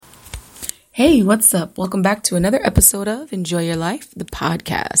Hey, what's up? Welcome back to another episode of Enjoy Your Life, the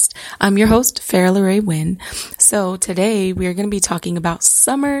podcast. I'm your host, Farrah Ray Wynn. So today we are going to be talking about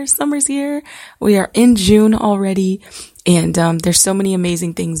summer. Summer's here. We are in June already. And there's so many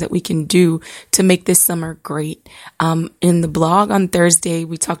amazing things that we can do to make this summer great. In the blog on Thursday,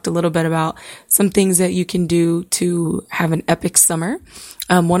 we talked a little bit about some things that you can do to have an epic summer.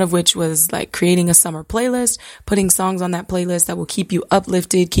 One of which was like creating a summer playlist, putting songs on that playlist that will keep you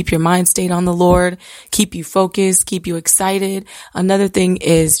uplifted, keep your mind stayed on the Lord, keep you focused, keep you excited. Another thing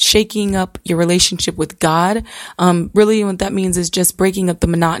is shaking up your relationship with God. Really what that means is just breaking up the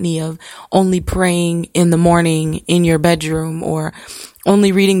monotony of only praying in the morning in your bedroom or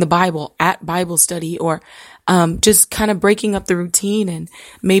only reading the Bible at Bible study or just kind of breaking up the routine and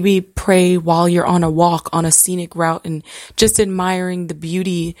maybe pray while you're on a walk on a scenic route and just admiring the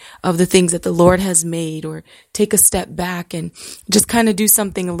beauty of the things that the Lord has made, or take a step back and just kind of do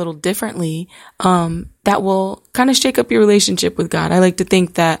something a little differently that will kind of shake up your relationship with God. I like to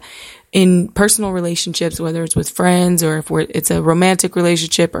think that in personal relationships, whether it's with friends or if it's a romantic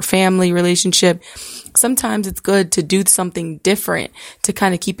relationship or family relationship, sometimes it's good to do something different to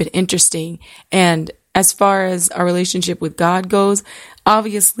kind of keep it interesting. And as far as our relationship with God goes,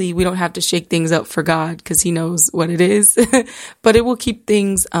 obviously we don't have to shake things up for God because he knows what it is, but it will keep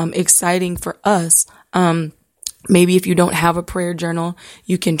things exciting for us. Maybe if you don't have a prayer journal,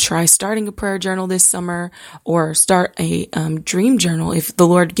 you can try starting a prayer journal this summer, or start a dream journal. If the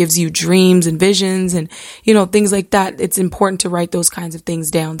Lord gives you dreams and visions and, things like that, it's important to write those kinds of things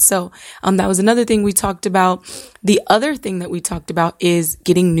down. So that was another thing we talked about. The other thing that we talked about is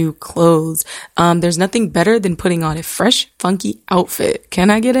getting new clothes. There's nothing better than putting on a fresh, funky outfit. Can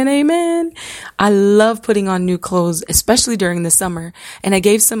I get an amen? I love putting on new clothes, especially during the summer. And I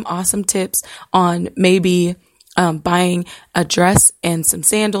gave some awesome tips on maybe buying a dress and some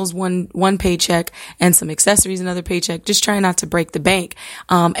sandals, one paycheck, and some accessories, another paycheck. Just try not to break the bank.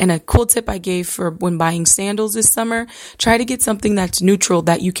 And a cool tip I gave for when buying sandals this summer, try to get something that's neutral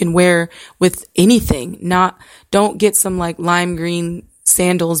that you can wear with anything. Don't get some like lime green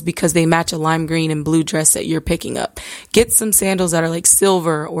sandals because they match a lime green and blue dress that you're picking up. Get some sandals that are like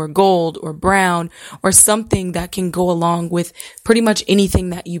silver or gold or brown or something that can go along with pretty much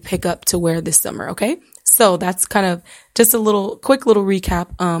anything that you pick up to wear this summer. Okay. So that's kind of just a quick little recap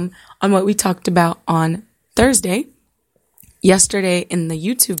on what we talked about on Thursday. Yesterday in the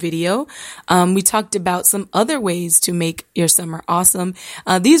YouTube video, we talked about some other ways to make your summer awesome.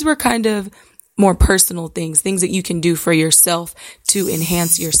 These were kind of more personal things that you can do for yourself to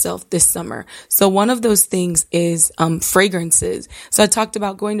enhance yourself this summer. So one of those things is fragrances. So I talked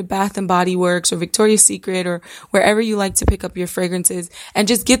about going to Bath and Body Works or Victoria's Secret or wherever you like to pick up your fragrances, and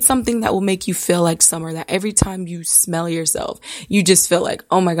just get something that will make you feel like summer, that every time you smell yourself, you just feel like,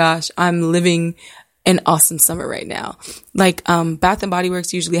 oh my gosh, I'm living an awesome summer right now. Like, Bath and Body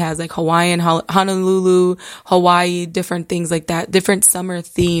Works usually has like Hawaiian, Honolulu, Hawaii, different things like that, different summer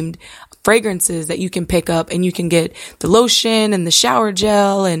themed fragrances that you can pick up, and you can get the lotion and the shower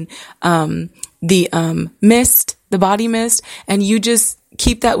gel and, the mist, the body mist, and you just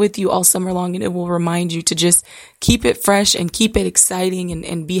keep that with you all summer long, and it will remind you to just keep it fresh and keep it exciting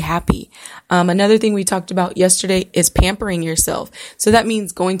and be happy. Another thing we talked about yesterday is pampering yourself. So that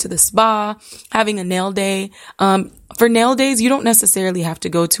means going to the spa, having a nail day. For nail days, you don't necessarily have to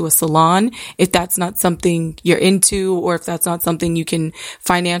go to a salon if that's not something you're into, or if that's not something you can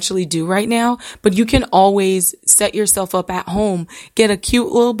financially do right now. But you can always set yourself up at home, get a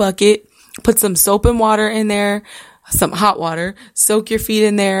cute little bucket, put some soap and water in there, some hot water, soak your feet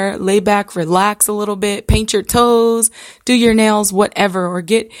in there, lay back, relax a little bit, paint your toes, do your nails, whatever, or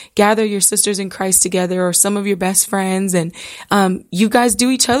gather your sisters in Christ together or some of your best friends, and you guys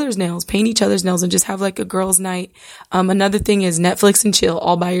do each other's nails, paint each other's nails, and just have like a girls' night. Another thing is Netflix and chill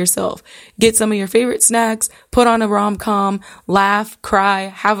all by yourself. Get some of your favorite snacks, put on a rom-com, laugh, cry,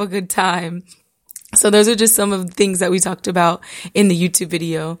 have a good time. So those are just some of the things that we talked about in the YouTube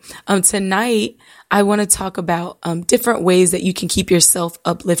video. Tonight, I want to talk about different ways that you can keep yourself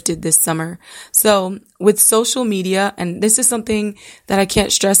uplifted this summer. So with social media, and this is something that I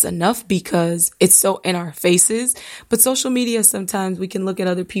can't stress enough because it's so in our faces, but social media, sometimes we can look at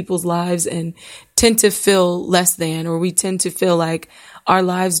other people's lives and tend to feel less than, or we tend to feel like our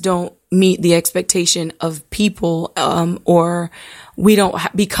lives don't meet the expectation of people, or we don't,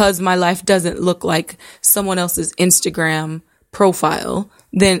 because my life doesn't look like someone else's Instagram profile,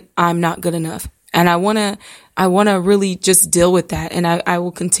 then I'm not good enough. And I want to really just deal with that. And I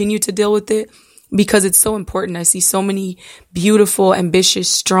will continue to deal with it because it's so important. I see so many beautiful, ambitious,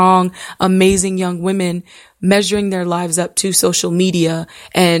 strong, amazing young women measuring their lives up to social media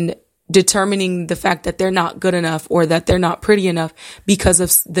and determining the fact that they're not good enough or that they're not pretty enough because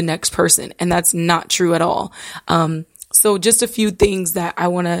of the next person. And that's not true at all. So just a few things that I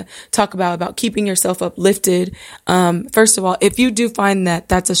want to talk about keeping yourself uplifted. First of all, if you do find that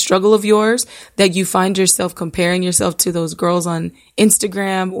that's a struggle of yours, that you find yourself comparing yourself to those girls on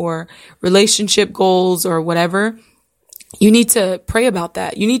Instagram or relationship goals or whatever, you need to pray about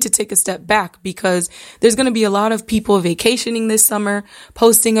that. You need to take a step back, because there's going to be a lot of people vacationing this summer,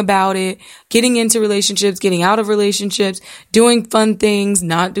 posting about it, getting into relationships, getting out of relationships, doing fun things,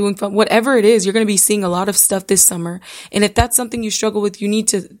 not doing fun, whatever it is. You're going to be seeing a lot of stuff this summer. And if that's something you struggle with, you need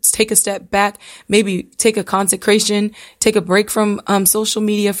to take a step back, maybe take a consecration, take a break from social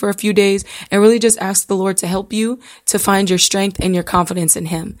media for a few days, and really just ask the Lord to help you to find your strength and your confidence in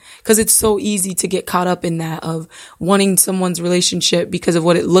Him. Because it's so easy to get caught up in that of wanting someone's relationship because of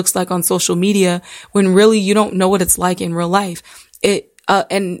what it looks like on social media, when really you don't know what it's like in real life.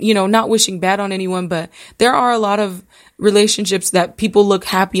 And not wishing bad on anyone, but there are a lot of relationships that people look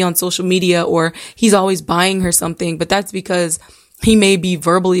happy on social media, or he's always buying her something, but that's because he may be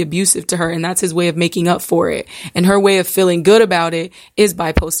verbally abusive to her, and that's his way of making up for it. And her way of feeling good about it is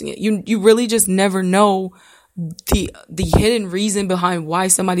by posting it. You really just never know the hidden reason behind why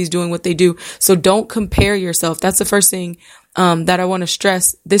somebody's doing what they do. So don't compare yourself. That's the first thing that I want to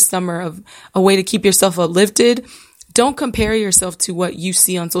stress this summer, of a way to keep yourself uplifted. Don't compare yourself to what you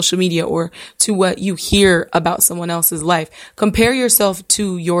see on social media or to what you hear about someone else's life. Compare yourself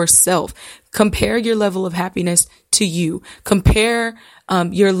to yourself. Compare your level of happiness to you. Compare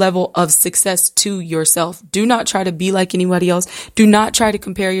your level of success to yourself. Do not try to be like anybody else. Do not try to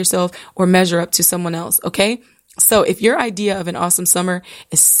compare yourself or measure up to someone else. Okay? So if your idea of an awesome summer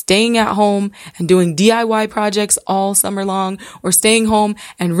is staying at home and doing DIY projects all summer long, or staying home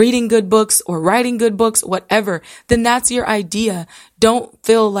and reading good books or writing good books, whatever, then that's your idea. Don't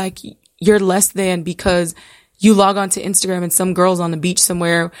feel like you're less than because you log on to Instagram and some girl's on the beach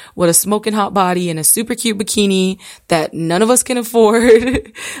somewhere with a smoking hot body and a super cute bikini that none of us can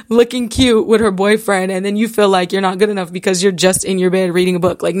afford, looking cute with her boyfriend. And then you feel like you're not good enough because you're just in your bed reading a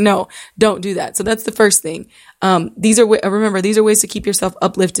book. Like, no, don't do that. So that's the first thing. Remember, these are ways to keep yourself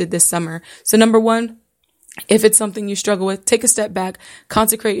uplifted this summer. So number one, if it's something you struggle with, take a step back,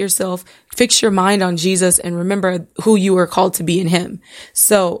 consecrate yourself, fix your mind on Jesus, and remember who you are called to be in Him.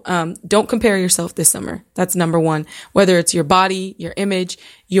 So, don't compare yourself this summer. That's number one. Whether it's your body, your image,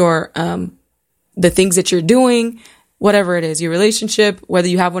 your, the things that you're doing, whatever it is, your relationship, whether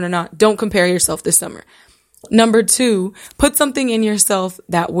you have one or not, don't compare yourself this summer. Number two, put something in yourself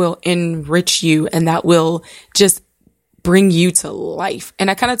that will enrich you and that will just bring you to life.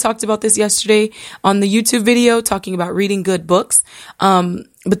 And I kind of talked about this yesterday on the YouTube video, talking about reading good books.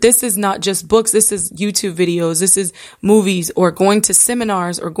 But this is not just books. This is YouTube videos. This is movies, or going to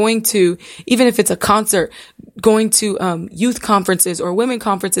seminars, or going to, even if it's a concert, going to youth conferences or women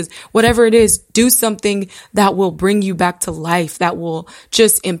conferences, whatever it is, do something that will bring you back to life, that will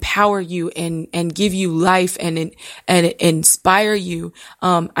just empower you and give you life and inspire you.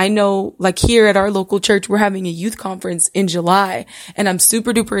 I know, like here at our local church, we're having a youth conference in July, and I'm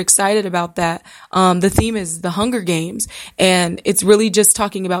super duper excited about that. The theme is the Hunger Games, and it's really just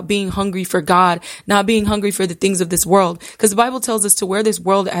talking about being hungry for God, not being hungry for the things of this world, because the Bible tells us to wear this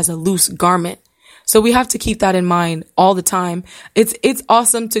world as a loose garment. So we have to keep that in mind all the time. It's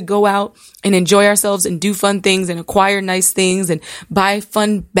awesome to go out and enjoy ourselves and do fun things and acquire nice things and buy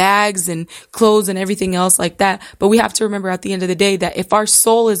fun bags and clothes and everything else like that. But we have to remember at the end of the day that if our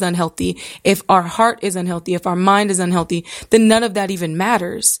soul is unhealthy, if our heart is unhealthy, if our mind is unhealthy, then none of that even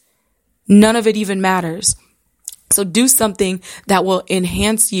matters. None of it even matters. So do something that will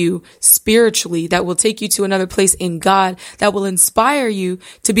enhance you spiritually, that will take you to another place in God, that will inspire you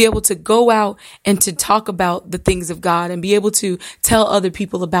to be able to go out and to talk about the things of God and be able to tell other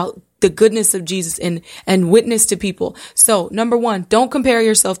people about the goodness of Jesus and witness to people. So number one, don't compare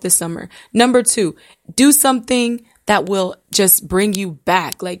yourself this summer. Number two, do something that will just bring you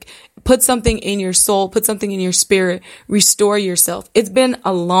back. Like, put something in your soul, put something in your spirit, restore yourself. It's been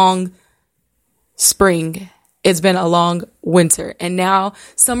a long spring. It's been a long winter, and now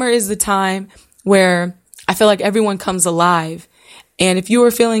summer is the time where I feel like everyone comes alive. And if you are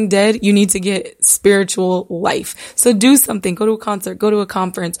feeling dead, you need to get spiritual life. So do something, go to a concert, go to a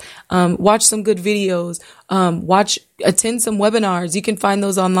conference, watch some good videos, attend some webinars. You can find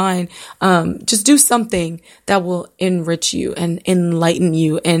those online. Just do something that will enrich you and enlighten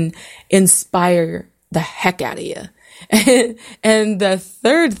you and inspire the heck out of you. And the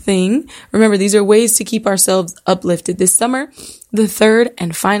third thing, remember, these are ways to keep ourselves uplifted this summer. The third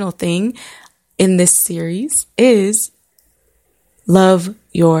and final thing in this series is love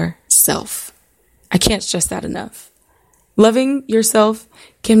yourself. yourself. I can't stress that enough. Loving yourself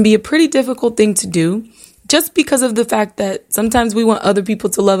can be a pretty difficult thing to do, just because of the fact that sometimes we want other people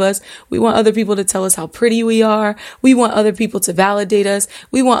to love us. We want other people to tell us how pretty we are. We want other people to validate us.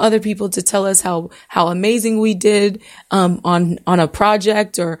 We want other people to tell us how amazing we did on a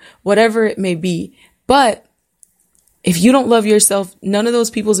project or whatever it may be. But if you don't love yourself, none of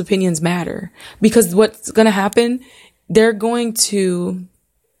those people's opinions matter, because what's going to happen,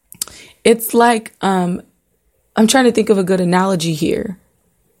 it's like, I'm trying to think of a good analogy here.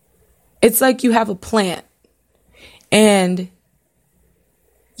 It's like you have a plant and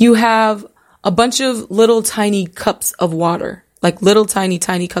you have a bunch of little tiny cups of water, like little tiny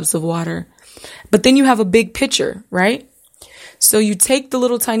cups of water. But then you have a big pitcher, right? So you take the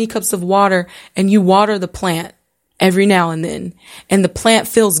little tiny cups of water and you water the plant every now and then. And the plant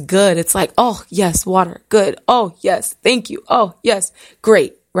feels good. It's like, oh, yes, water. Good. Oh, yes. Thank you. Oh, yes.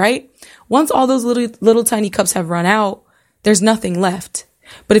 Great. Right? Once all those little tiny cups have run out, there's nothing left.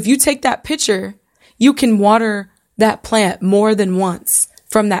 But if you take that pitcher, you can water that plant more than once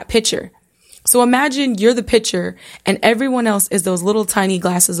from that pitcher. So imagine you're the pitcher and everyone else is those little tiny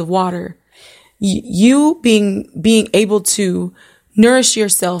glasses of water. You being able to nourish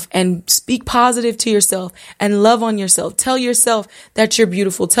yourself and speak positive to yourself and love on yourself. Tell yourself that you're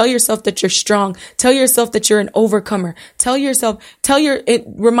beautiful. Tell yourself that you're strong. Tell yourself that you're an overcomer.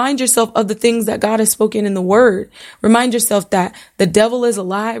 Remind yourself of the things that God has spoken in the word. Remind yourself that the devil is a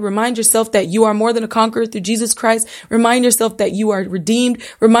lie. Remind yourself that you are more than a conqueror through Jesus Christ. Remind yourself that you are redeemed.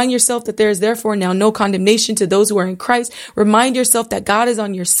 Remind yourself that there is therefore now no condemnation to those who are in Christ. Remind yourself that God is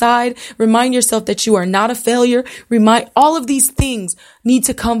on your side. Remind yourself that you are not a failure. All of these things need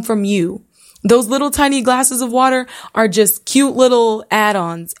to come from you. Those little tiny glasses of water are just cute little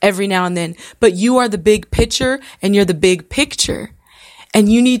add-ons every now and then, but you are the big picture and you're the big picture.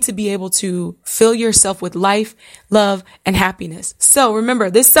 And you need to be able to fill yourself with life, love, and happiness. So remember,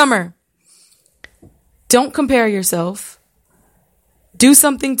 this summer, don't compare yourself. Do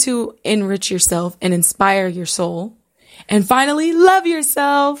something to enrich yourself and inspire your soul. And finally, love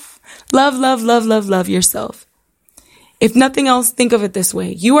yourself. Love yourself. If nothing else, think of it this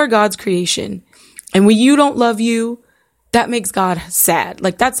way. You are God's creation. And when you don't love you, that makes God sad.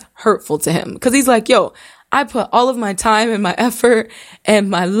 Like, that's hurtful to him. Because he's like, yo, I put all of my time and my effort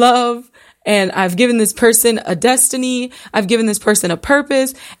and my love, and I've given this person a destiny. I've given this person a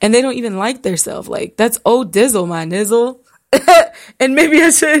purpose, and they don't even like theirself. Like, that's old dizzle, my nizzle. And maybe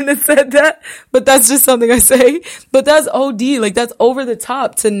I shouldn't have said that, but that's just something I say. But that's OD. Like, that's over the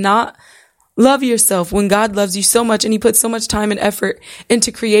top to not love yourself when God loves you so much and he put so much time and effort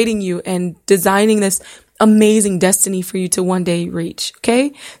into creating you and designing this amazing destiny for you to one day reach.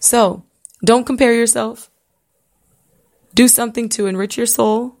 Okay? So don't compare yourself. Do something to enrich your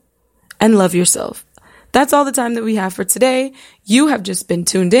soul and love yourself. That's all the time that we have for today. You have just been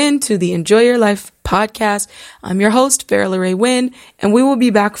tuned in to the Enjoy Your Life podcast. I'm your host, Farrah Ray Wynn, and we will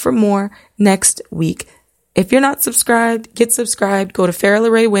be back for more next week. If you're not subscribed, get subscribed. Go to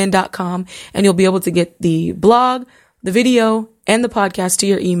farrahlayrayWynn.com and you'll be able to get the blog, the video, and the podcast to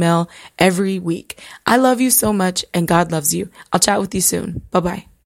your email every week. I love you so much and God loves you. I'll chat with you soon. Bye-bye.